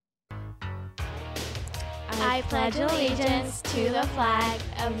I pledge allegiance to the flag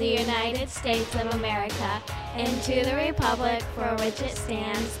of the United States of America and to the republic for which it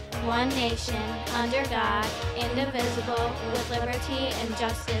stands, one nation, under God, indivisible, with liberty and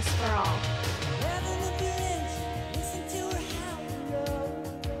justice for all.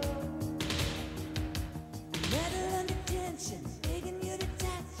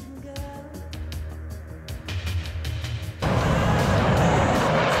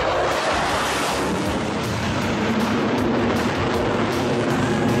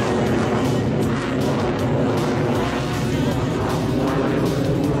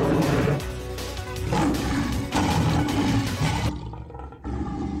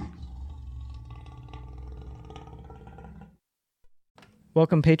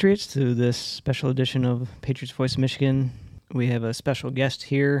 Welcome, Patriots, to this special edition of Patriots Voice of Michigan. We have a special guest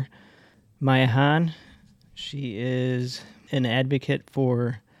here, Myah Hahn. She is an advocate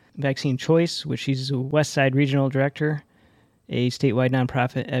for vaccine choice, which she's a West Side Regional Director, a statewide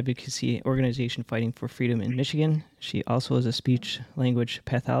nonprofit advocacy organization fighting for freedom in Michigan. She also is a speech-language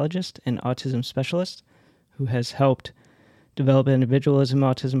pathologist and autism specialist who has helped develop individualism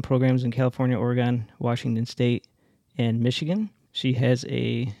autism programs in California, Oregon, Washington State, and Michigan. She has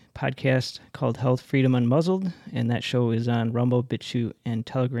a podcast called Health Freedom Unmuzzled, and that show is on Rumble, BitChute, and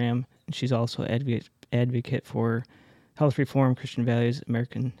Telegram. And she's also advocate for health reform, Christian values,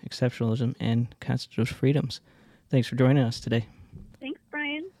 American exceptionalism, and constitutional freedoms. Thanks for joining us today. Thanks,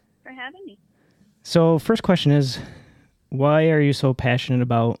 Brian, for having me. So first question is, why are you so passionate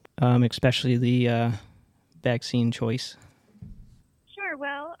about especially the vaccine choice? Sure.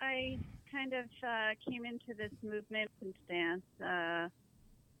 Well, I kind of came into this movement and stance.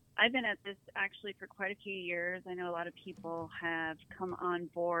 I've been at this actually for quite a few years. I know a lot of people have come on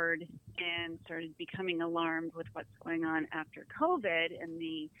board and started becoming alarmed with what's going on after COVID and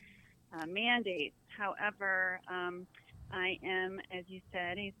the mandates. However, I am, as you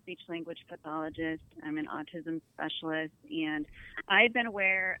said, a speech-language pathologist. I'm an autism specialist, and I've been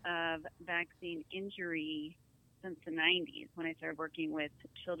aware of vaccine injury since the 90s when I started working with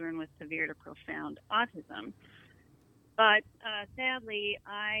children with severe to profound autism. But sadly,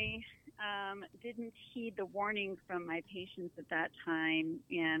 I didn't heed the warning from my patients at that time,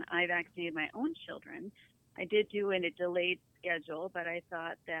 and I vaccinated my own children. I did do in a delayed schedule, but I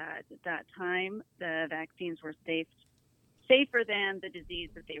thought that at that time the vaccines were safer than the disease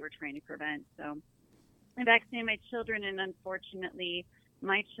that they were trying to prevent. So I vaccinated my children, and unfortunately,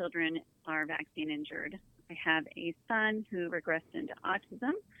 my children are vaccine injured. I have a son who regressed into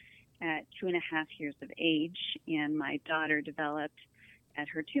autism at 2.5 years of age, and my daughter developed at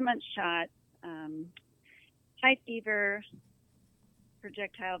her 2-month shot high fever,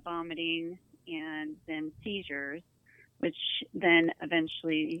 projectile vomiting, and then seizures, which then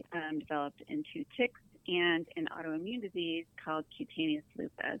eventually developed into tics and an autoimmune disease called cutaneous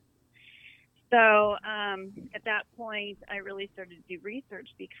lupus. So at that point, I really started to do research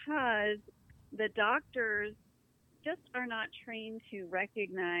because the doctors just are not trained to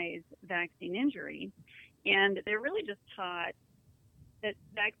recognize vaccine injury, and they're really just taught that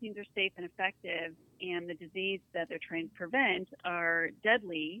vaccines are safe and effective, and the disease that they're trying to prevent are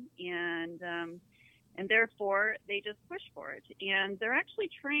deadly, and therefore they just push for it. And they're actually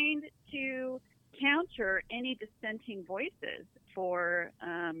trained to counter any dissenting voices for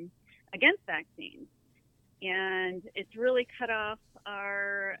against vaccines. And it's really cut off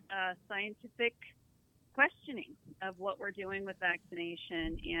our scientific questioning of what we're doing with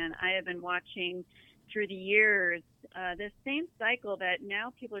vaccination. And I have been watching through the years this same cycle that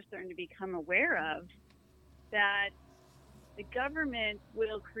now people are starting to become aware of, that the government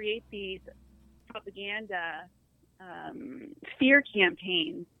will create these propaganda fear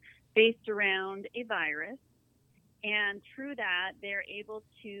campaigns based around a virus. And through that, they're able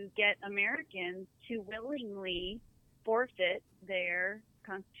to get Americans to willingly forfeit their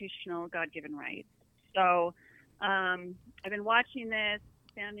constitutional God-given rights. So I've been watching this,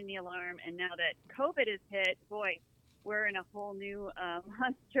 sounding the alarm, and now that COVID has hit, boy, we're in a whole new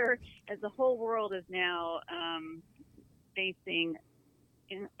monster, as the whole world is now facing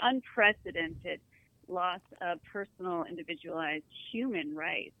an unprecedented loss of personal, individualized human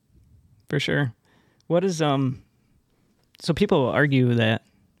rights. For sure. What is so people argue that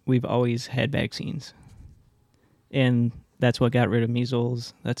we've always had vaccines, and that's what got rid of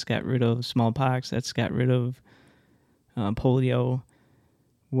measles, that's got rid of smallpox, that's got rid of polio.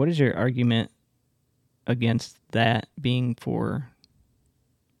 What is your argument against that being for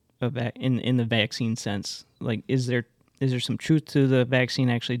in the vaccine sense? Like, is there some truth to the vaccine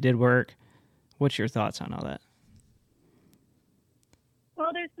actually did work? What's your thoughts on all that? Well,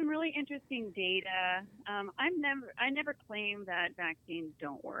 there's some really interesting data. I never claim that vaccines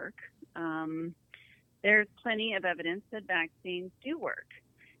don't work. There's plenty of evidence that vaccines do work.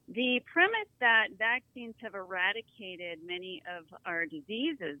 The premise that vaccines have eradicated many of our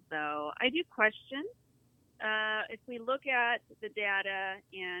diseases, though, I do question. If we look at the data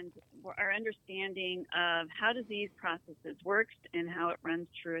and our understanding of how disease processes works and how it runs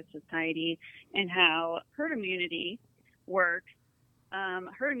through a society and how herd immunity works,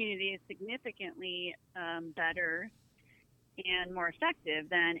 herd immunity is significantly better and more effective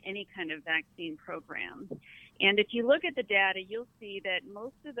than any kind of vaccine program. And if you look at the data, you'll see that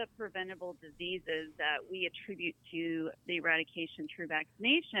most of the preventable diseases that we attribute to the eradication through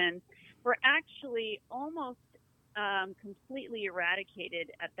vaccination were actually almost completely eradicated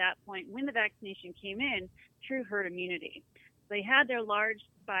at that point when the vaccination came in through herd immunity. They had their large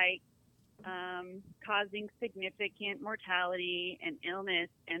spike causing significant mortality and illness,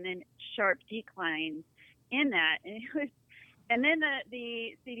 and then sharp declines in that. And then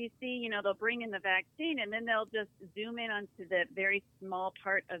the CDC, they'll bring in the vaccine, and then they'll just zoom in onto the very small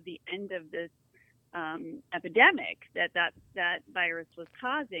part of the end of this epidemic that virus was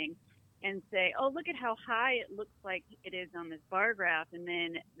causing, and say, oh, look at how high it looks like it is on this bar graph, and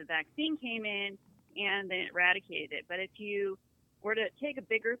then the vaccine came in and then eradicated it. But if you were to take a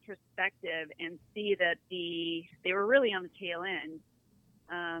bigger perspective and see that they were really on the tail end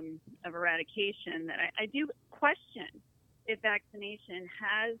of eradication, that I do question if vaccination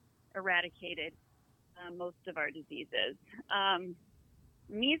has eradicated most of our diseases.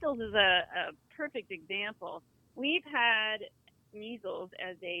 Measles is a perfect example. We've had measles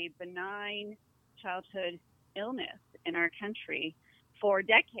as a benign childhood illness in our country for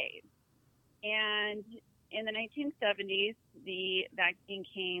decades. And in the 1970s, the vaccine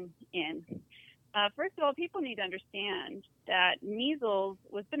came in. First of all, people need to understand that measles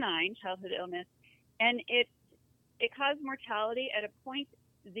was benign childhood illness, and it caused mortality at a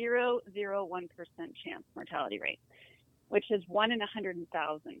 0.001% chance mortality rate, which is 1 in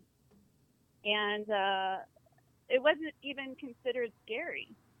 100,000. And it wasn't even considered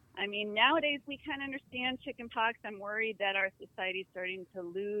scary. I mean, nowadays we kind of understand chickenpox. I'm worried that our society is starting to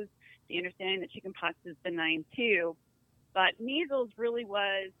lose the understanding that chickenpox is benign too. But measles really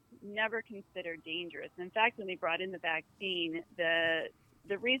was never considered dangerous. In fact, when they brought in the vaccine, the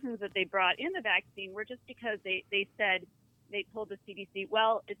reasons that they brought in the vaccine were just because they told the CDC,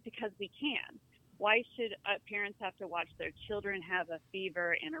 well, it's because we can. Why should parents have to watch their children have a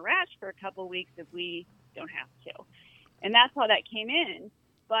fever and a rash for a couple of weeks if we don't have to? And that's how that came in.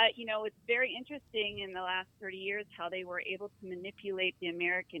 But, it's very interesting in the last 30 years how they were able to manipulate the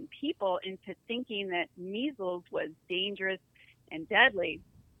American people into thinking that measles was dangerous and deadly,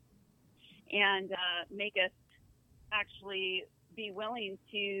 and make us actually be willing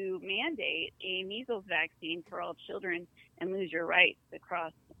to mandate a measles vaccine for all children and lose your rights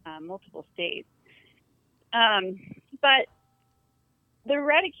across multiple states. But the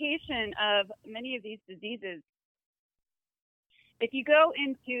eradication of many of these diseases, if you go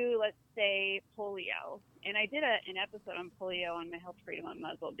into, let's say, polio, and I did an episode on polio on my Health Freedom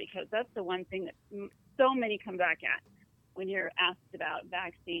Unmuzzled, because that's the one thing that so many come back at when you're asked about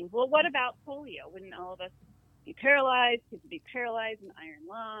vaccines. Well, what about polio? Wouldn't all of us be paralyzed? Kids would be paralyzed and iron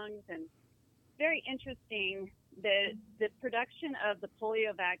lungs. And very interesting, the production of the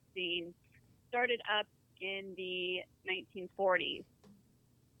polio vaccine started up in the 1940s.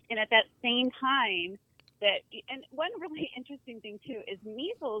 And at that same time, and one really interesting thing too is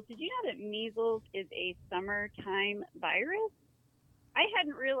measles. Did you know that measles is a summertime virus? I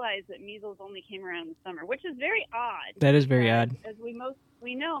hadn't realized that measles only came around in the summer, which is very odd. That is very odd. As we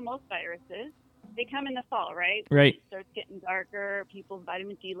know, most viruses, they come in the fall, right? Right. It starts getting darker, people's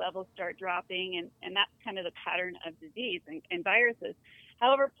vitamin D levels start dropping, and that's kind of the pattern of disease and viruses.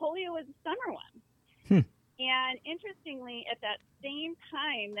 However, polio is a summer one. And interestingly, at that same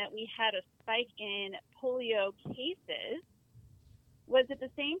time that we had a spike in polio cases was at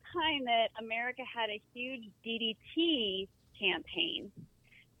the same time that America had a huge DDT campaign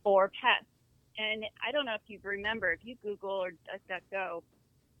for pets. And I don't know if you remember, if you Google or DuckDuckGo,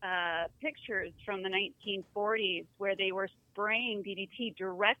 pictures from the 1940s where they were spraying DDT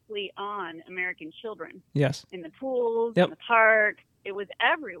directly on American children. Yes. In the pools, yep. in the park. It was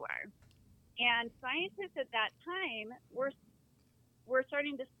everywhere. And scientists at that time were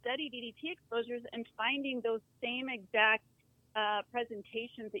starting to study DDT exposures and finding those same exact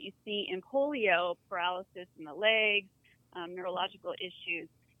presentations that you see in polio, paralysis in the legs, neurological issues.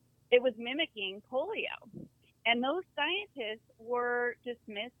 It was mimicking polio. And those scientists were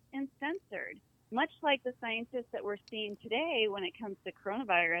dismissed and censored. much like the scientists that we're seeing today when it comes to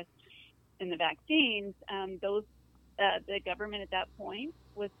coronavirus and the vaccines, the government at that point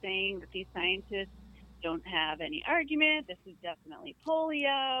was saying that these scientists don't have any argument. This is definitely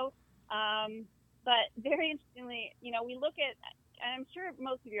polio. But very interestingly, we look at, and I'm sure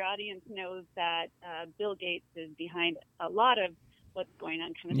most of your audience knows that Bill Gates is behind a lot of what's going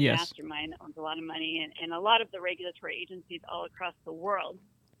on, kind of the mastermind that owns a lot of money and a lot of the regulatory agencies all across the world,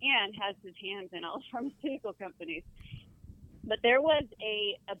 and has his hands in all the pharmaceutical companies. But there was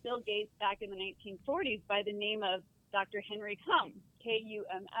a Bill Gates back in the 1940s by the name of Dr. Henry Kumm,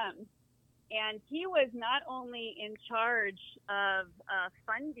 Kumm. And he was not only in charge of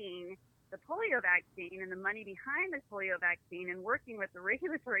funding the polio vaccine and the money behind the polio vaccine and working with the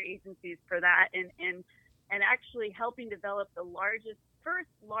regulatory agencies for that and actually helping develop the first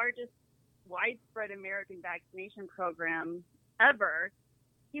largest widespread American vaccination program ever.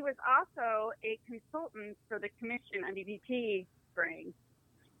 He was also a consultant for the Commission on DDT spraying.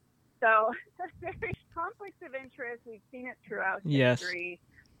 So very conflicts of interest. We've seen it throughout history.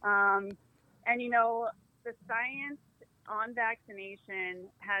 And, the science on vaccination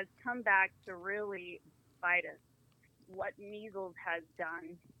has come back to really bite us. What measles has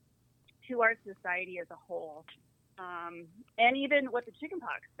done to our society as a whole, and even what the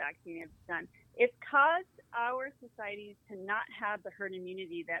chickenpox vaccine has done. It's caused our societies to not have the herd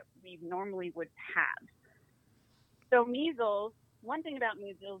immunity that we normally would have. So measles, one thing about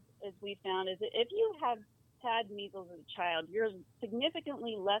measles is we found is that if you have had measles as a child, you're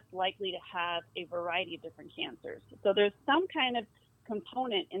significantly less likely to have a variety of different cancers. So there's some kind of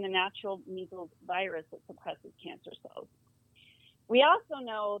component in the natural measles virus that suppresses cancer cells. We also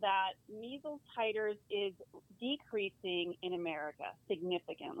know that measles titers is decreasing in America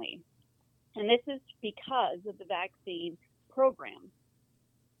significantly. And this is because of the vaccine program.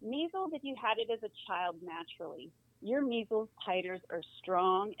 Measles, if you had it as a child naturally, your measles titers are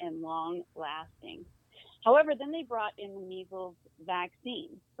strong and long-lasting. However, then they brought in the measles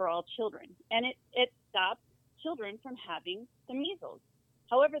vaccine for all children, and it stopped children from having the measles.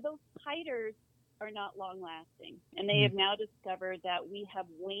 However, those titers are not long-lasting, and they have now discovered that we have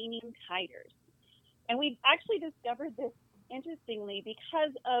waning titers. And we've actually discovered this, interestingly,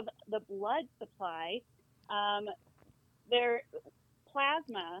 because of the blood supply. Their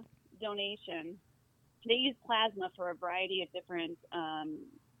plasma donation, they use plasma for a variety of different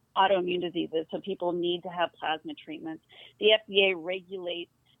autoimmune diseases, so people need to have plasma treatments. The FDA regulates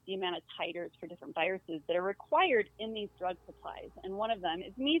the amount of titers for different viruses that are required in these drug supplies, and one of them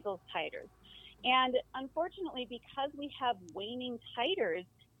is measles titers. And unfortunately, because we have waning titers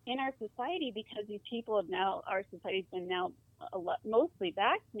in our society, because these people have now, our society's been now mostly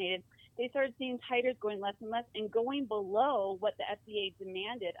vaccinated, they started seeing titers going less and less and going below what the FDA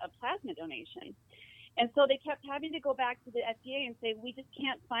demanded of plasma donation. And so they kept having to go back to the FDA and say, we just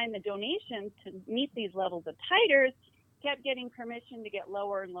can't find the donations to meet these levels of titers, kept getting permission to get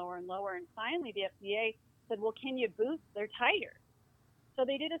lower and lower and lower. And finally, the FDA said, well, can you boost their titers? So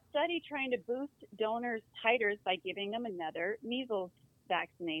they did a study trying to boost donors' titers by giving them another measles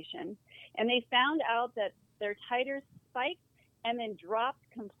vaccination. And they found out that their titers spiked and then dropped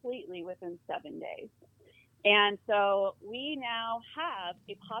completely within 7 days. And so we now have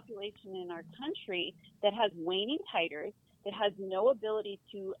a population in our country that has waning titers, that has no ability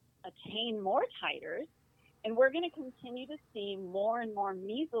to attain more titers. And we're going to continue to see more and more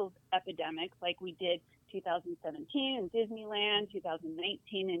measles epidemics like we did 2017 in Disneyland,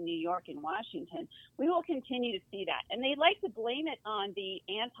 2019 in New York and Washington. We will continue to see that. And they like to blame it on the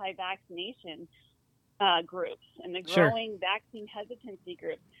anti-vaccination groups and the growing vaccine hesitancy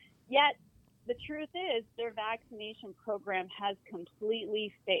groups. Yet, the truth is their vaccination program has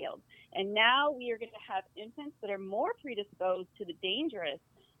completely failed. And now we are going to have infants that are more predisposed to the dangerous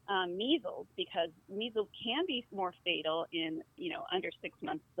measles, because measles can be more fatal in, under 6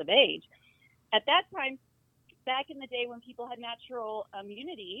 months of age. At that time, back in the day when people had natural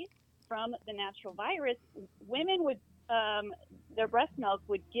immunity from the natural virus, women would, their breast milk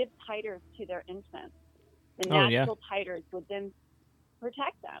would give titers to their infants. The natural titers would then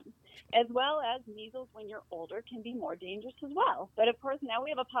protect them, as well as measles when you're older can be more dangerous as well. But of course, now we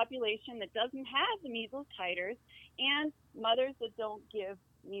have a population that doesn't have the measles titers and mothers that don't give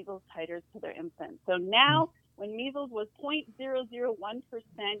measles titers to their infants. So now when measles was 0.001%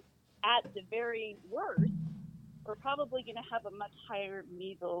 at the very worst, we're probably going to have a much higher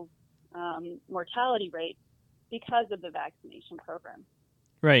measles mortality rate because of the vaccination program.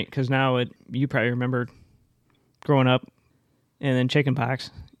 Right, because now you probably remember growing up, and then chickenpox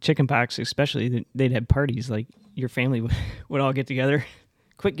especially, they'd have parties, like your family would all get together,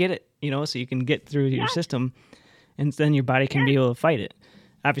 quick, get it, so you can get through your system, and then your body can be able to fight it.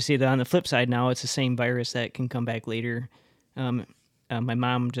 Obviously, on the flip side now, it's the same virus that can come back later. My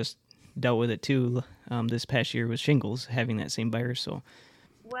mom just dealt with it too this past year with shingles, having that same virus. So,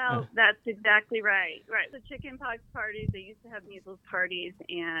 well, that's exactly right. Right. The chickenpox parties, they used to have measles parties,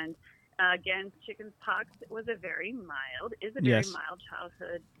 and again, chickenpox is a very mild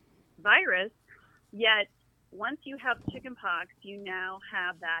childhood virus. Yet, once you have chickenpox, you now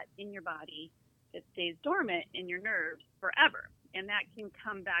have that in your body that stays dormant in your nerves forever. And that can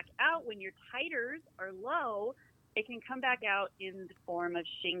come back out when your titers are low. It can come back out in the form of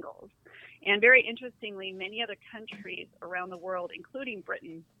shingles. And very interestingly, many other countries around the world, including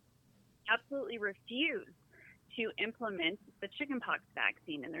Britain, absolutely refuse to implement the chickenpox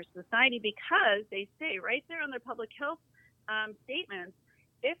vaccine in their society because they say right there on their public health statements,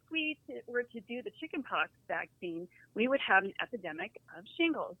 if we were to do the chickenpox vaccine, we would have an epidemic of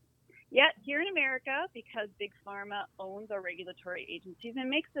shingles. Yet here in America, because Big Pharma owns our regulatory agencies and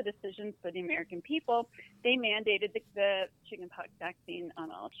makes the decisions for the American people, they mandated the chickenpox vaccine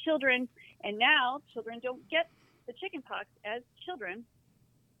on all children. And now children don't get the chickenpox as children.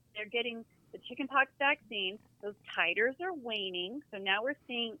 They're getting the chickenpox vaccine. Those titers are waning. So now we're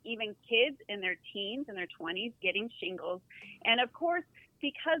seeing even kids in their teens and their 20s getting shingles. And of course,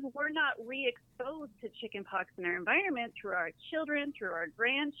 because we're not re-exposed to chickenpox in our environment through our children, through our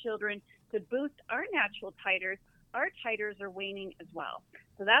grandchildren, to boost our natural titers, our titers are waning as well.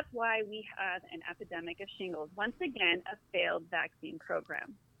 So that's why we have an epidemic of shingles. Once again, a failed vaccine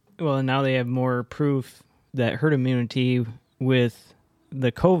program. Well, and now they have more proof that herd immunity with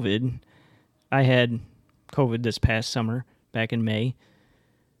the COVID. I had COVID this past summer, back in May,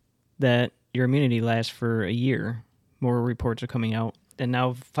 that your immunity lasts for a year. More reports are coming out. And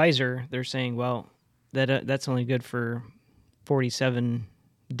now Pfizer, they're saying, well, that's only good for 47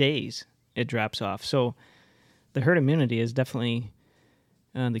 days. It drops off. So the herd immunity is definitely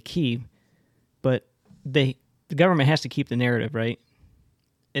the key. But the government has to keep the narrative, right?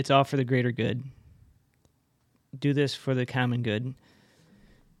 It's all for the greater good. Do this for the common good.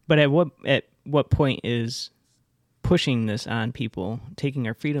 But at what point is pushing this on people, taking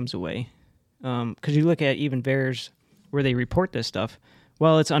our freedoms away? Because you look at even VAERS, where they report this stuff,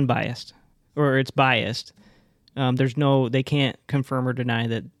 well, it's unbiased or it's biased. They can't confirm or deny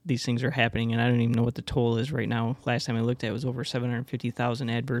that these things are happening, and I don't even know what the toll is right now. Last time I looked at it was over 750,000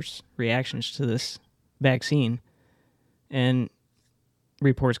 adverse reactions to this vaccine, and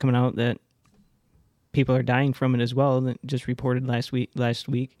reports coming out that people are dying from it as well, that just reported last week.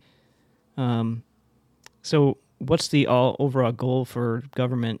 So what's the overall goal for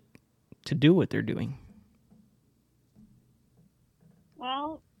government to do what they're doing?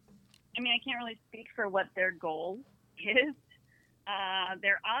 Well, I mean, I can't really speak for what their goal is.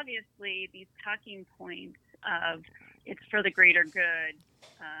 They're obviously these talking points of it's for the greater good.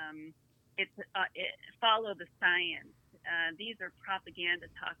 Follow the science. These are propaganda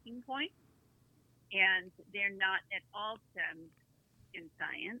talking points, and they're not at all stemmed in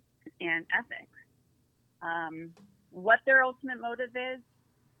science and ethics. What their ultimate motive is,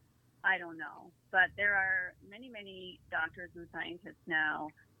 I don't know. But there are many, many doctors and scientists now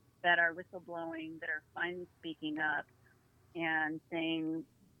that are whistleblowing, that are finally speaking up and saying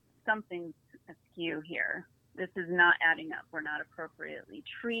something's askew here. This is not adding up. We're not appropriately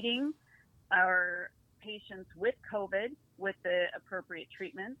treating our patients with COVID with the appropriate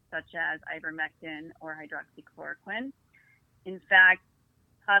treatments, such as ivermectin or hydroxychloroquine. In fact,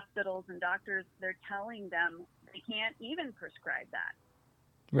 hospitals and doctors, they're telling them they can't even prescribe that.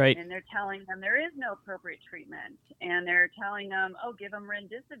 Right. And they're telling them there is no appropriate treatment. And they're telling them, give them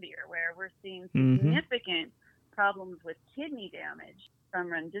remdesivir, where we're seeing significant problems with kidney damage from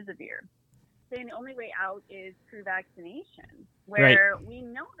remdesivir. Saying the only way out is through vaccination, where we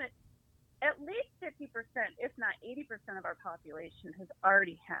know that at least 50%, if not 80% of our population has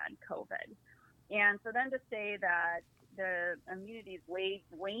already had COVID. And so then to say that the immunity is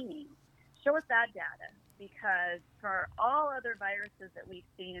waning, show us that data. Because for all other viruses that we've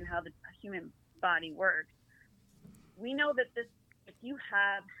seen and how the human body works, we know that if you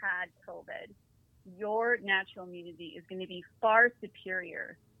have had COVID, your natural immunity is going to be far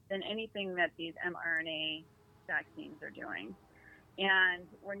superior than anything that these mRNA vaccines are doing. And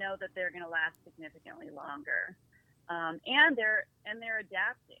we know that they're going to last significantly longer. And they're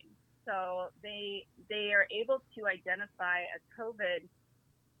adapting. So they are able to identify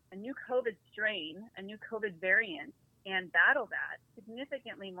a new COVID strain, a new COVID variant, and battle that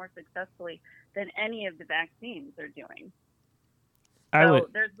significantly more successfully than any of the vaccines are doing. So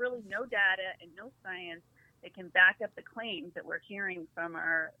there's really no data and no science that can back up the claims that we're hearing from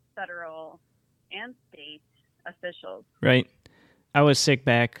our federal and state officials. Right. I was sick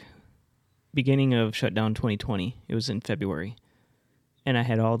back beginning of shutdown 2020. It was in February. And I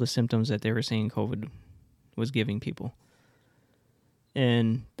had all the symptoms that they were saying COVID was giving people.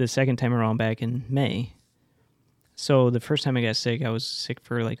 And the second time around back in May. So the first time I got sick, I was sick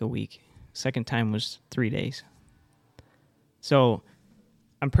for like a week. Second time was 3 days. So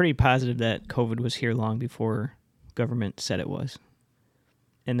I'm pretty positive that COVID was here long before government said it was.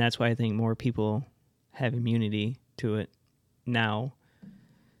 And that's why I think more people have immunity to it now.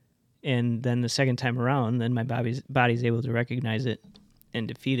 And then the second time around, then my body's able to recognize it and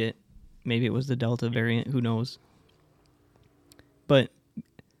defeat it. Maybe it was the Delta variant, who knows. But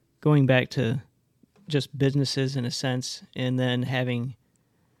going back to just businesses in a sense, and then having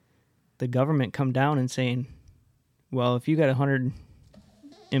the government come down and saying, well, if you got 100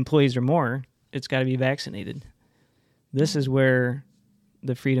 employees or more, it's got to be vaccinated. This is where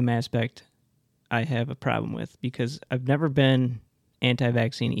the freedom aspect I have a problem with, because I've never been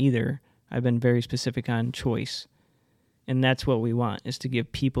anti-vaccine either. I've been very specific on choice. And that's what we want, is to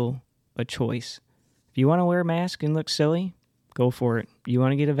give people a choice. If you want to wear a mask and look silly, go for it. You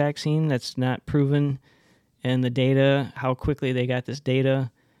want to get a vaccine that's not proven, and the data, how quickly they got this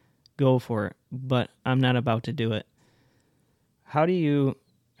data, go for it. But I'm not about to do it. How do you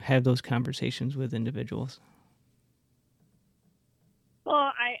have those conversations with individuals?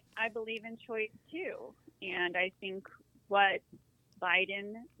 Well, I believe in choice too. And I think what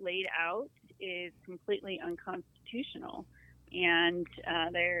Biden laid out is completely unconstitutional. And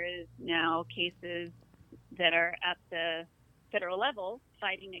there is now cases that are at the federal level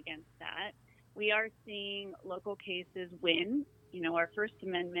fighting against that. We are seeing local cases win. You know, our First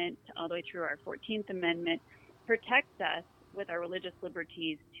Amendment all the way through our 14th Amendment protects us with our religious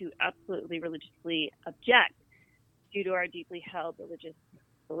liberties to absolutely religiously object due to our deeply held religious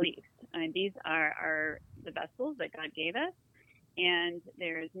beliefs. And these are the vessels that God gave us, and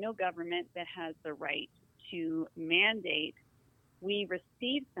there is no government that has the right to mandate we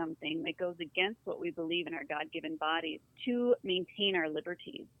receive something that goes against what we believe in our God-given bodies to maintain our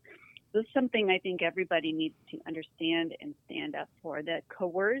liberties. This is something I think everybody needs to understand and stand up for, that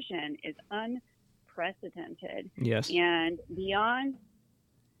coercion is unprecedented. Yes. And beyond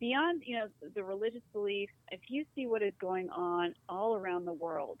the religious beliefs, if you see what is going on all around the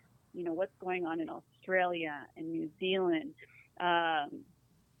world, what's going on in Australia and New Zealand, the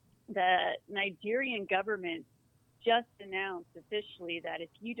Nigerian government just announced officially that if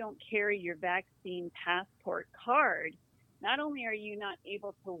you don't carry your vaccine passport card, not only are you not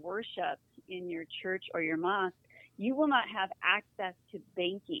able to worship in your church or your mosque, you will not have access to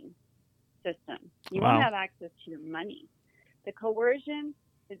banking system. You won't have access to your money. The coercion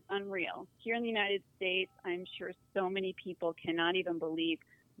is unreal. Here in the United States, I'm sure so many people cannot even believe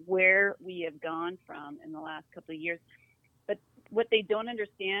where we have gone from in the last couple of years. But what they don't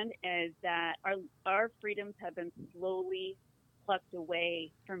understand is that our freedoms have been slowly plucked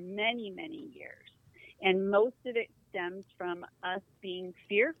away for many, many years. And most of it stems from us being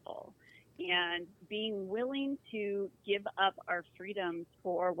fearful and being willing to give up our freedoms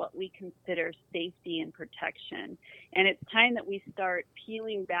for what we consider safety and protection. And it's time that we start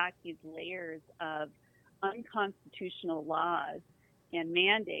peeling back these layers of unconstitutional laws and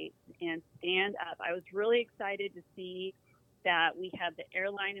mandates and stand up. I was really excited to see that we have the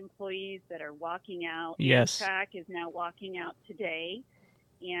airline employees that are walking out. Yes. Amtrak is now walking out today.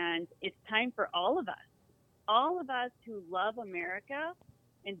 And it's time for all of us who love America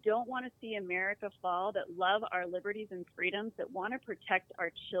and don't want to see America fall, that love our liberties and freedoms, that want to protect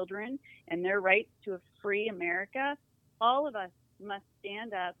our children and their rights to a free America. All of us must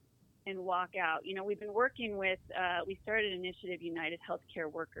stand up and walk out. We've been working with, we started an initiative, United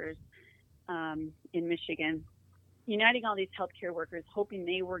Healthcare Workers in Michigan, uniting all these healthcare workers, hoping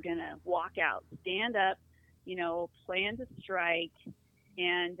they were going to walk out, stand up, plan to strike.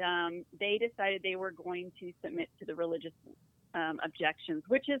 And they decided they were going to submit to the religious objections,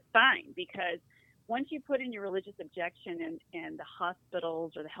 which is fine, because once you put in your religious objection and the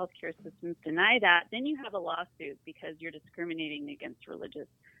hospitals or the healthcare systems deny that, then you have a lawsuit because you're discriminating against religious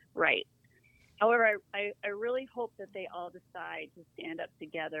rights. However, I really hope that they all decide to stand up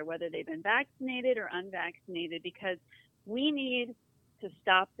together, whether they've been vaccinated or unvaccinated, because we need to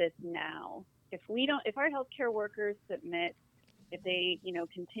stop this now. If our healthcare workers submit, if they,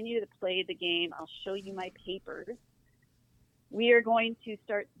 continue to play the game, I'll show you my papers, we are going to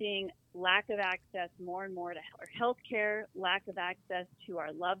start seeing lack of access more and more to our health care, lack of access to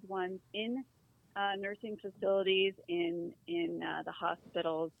our loved ones in nursing facilities, in the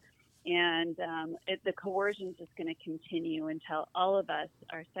hospitals. And the coercion is just going to continue until all of us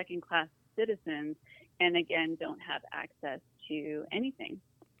are second-class citizens and, again, don't have access to anything.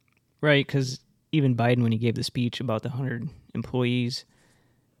 Right, because even Biden, when he gave the speech about the 100 employees,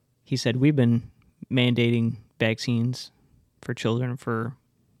 he said, we've been mandating vaccines for children for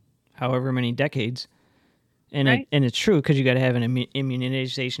however many decades. And right. It's true, because you got to have an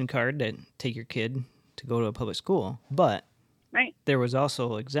immunization card to take your kid to go to a public school. But right. there was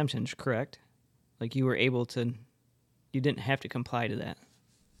also exemptions, correct? Like you didn't have to comply to that.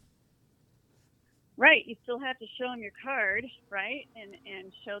 Right. You still have to show them your card, right,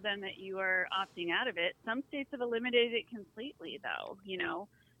 and show them that you are opting out of it. Some states have eliminated it completely, though,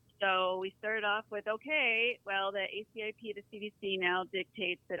 So we started off with, okay, well, the ACIP, the CDC now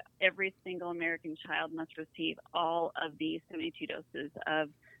dictates that every single American child must receive all of the 72 doses of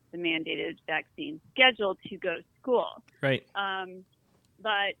the mandated vaccine scheduled to go to school. Right. And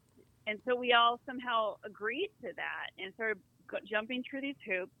so we all somehow agreed to that and started jumping through these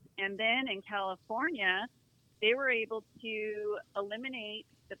hoops. And then in California, they were able to eliminate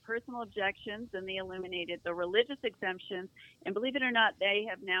the personal objections, and they eliminated the religious exemptions. And believe it or not, they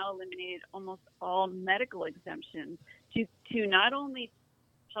have now eliminated almost all medical exemptions to not only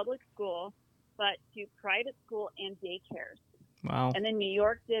public school, but to private school and daycares. Wow. And then New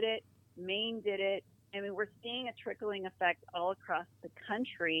York did it, Maine did it. I mean, we're seeing a trickling effect all across the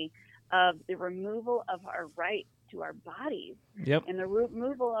country of the removal of our rights to our bodies. Yep. And the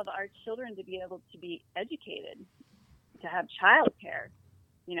removal of our children to be able to be educated, to have childcare.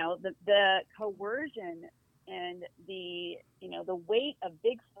 The coercion and the weight of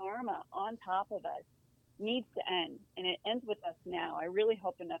big pharma on top of us needs to end, and it ends with us now. I really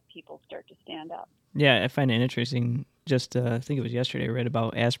hope enough people start to stand up. Yeah, I find it interesting. Just I think it was yesterday I read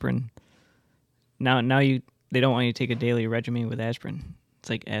about aspirin. Now they don't want you to take a daily regimen with aspirin. It's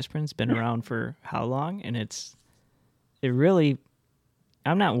like aspirin's been around for how long, and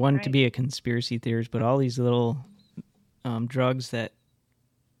I'm not one to be a conspiracy theorist, but all these little drugs that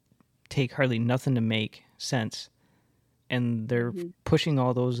take hardly nothing to make sense, and they're pushing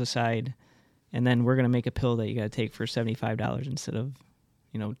all those aside, and then we're going to make a pill that you got to take for $75 instead of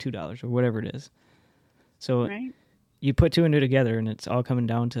 $2 or whatever it is. So you put two and two together, and it's all coming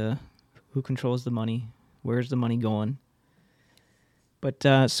down to who controls the money, where's the money going. But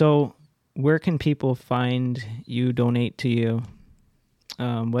so where can people find you, donate to you,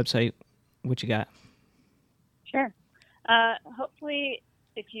 website, what you got? Sure. Hopefully,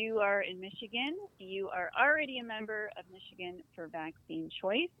 if you are in Michigan, you are already a member of Michigan for Vaccine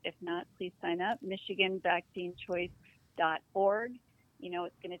Choice. If not, please sign up, michiganvaccinechoice.org.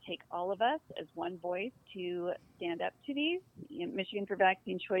 It's going to take all of us as one voice to stand up to these. In Michigan for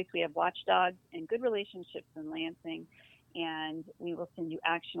Vaccine Choice, we have watchdogs and good relationships in Lansing, and we will send you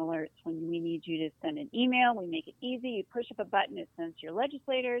action alerts when we need you to send an email. We make it easy. You push up a button, it sends to your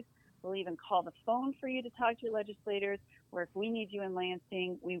legislators. We'll even call the phone for you to talk to your legislators, or if we need you in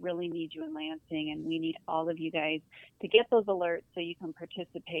Lansing, we really need you in Lansing, and we need all of you guys to get those alerts so you can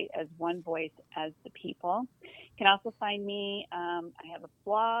participate as one voice as the people. You can also find me. I have a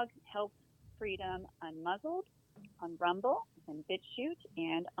blog, Health Freedom Unmuzzled, on Rumble and BitChute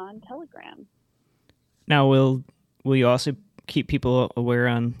and on Telegram. Now, will you also keep people aware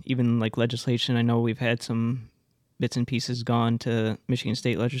on even like legislation? I know we've had some bits and pieces gone to Michigan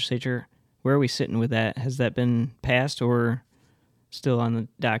State Legislature. Where are we sitting with that? Has that been passed or still on the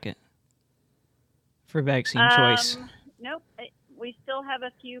docket for vaccine choice? Nope. We still have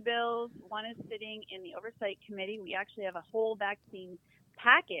a few bills. One is sitting in the Oversight Committee. We actually have a whole vaccine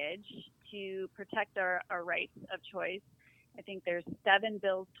package to protect our rights of choice. I think there's 7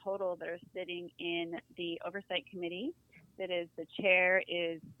 bills total that are sitting in the Oversight Committee. That is, the chair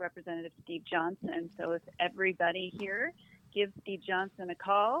is Representative Steve Johnson. So if everybody here gives Steve Johnson a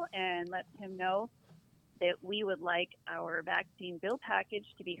call and lets him know that we would like our vaccine bill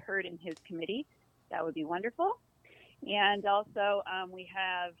package to be heard in his committee, that would be wonderful. And also we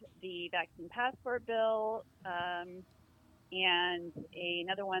have the vaccine passport bill and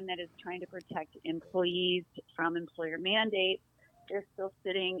another one that is trying to protect employees from employer mandates. They're still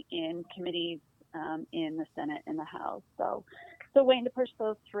sitting in committees in the Senate and the House. So still waiting to push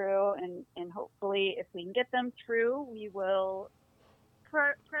those through, and hopefully if we can get them through, we will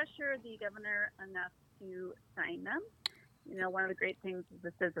pressure the governor enough to sign them. One of the great things is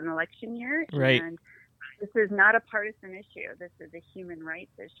this is an election year, right, and this is not a partisan issue. This is a human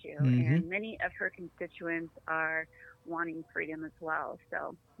rights issue, and many of her constituents are wanting freedom as well.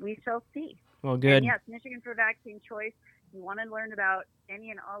 So we shall see. Well, good. And yes, Michigan for Vaccine Choice. You want to learn about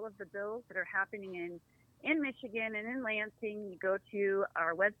any and all of the bills that are happening in Michigan and in Lansing, you go to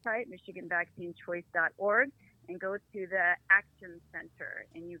our website, michiganvaccinechoice.org, and go to the Action Center,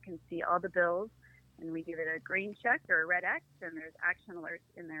 and you can see all the bills, and we give it a green check or a red X, and there's action alerts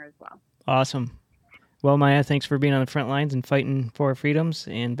in there as well. Awesome. Well, Myah, thanks for being on the front lines and fighting for our freedoms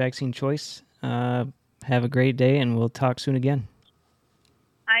and vaccine choice. Have a great day, and we'll talk soon again.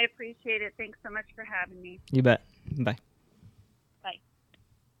 I appreciate it. Thanks so much for having me. You bet. Bye. Bye.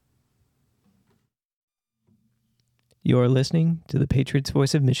 You're listening to the Patriots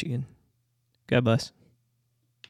Voice of Michigan. God bless.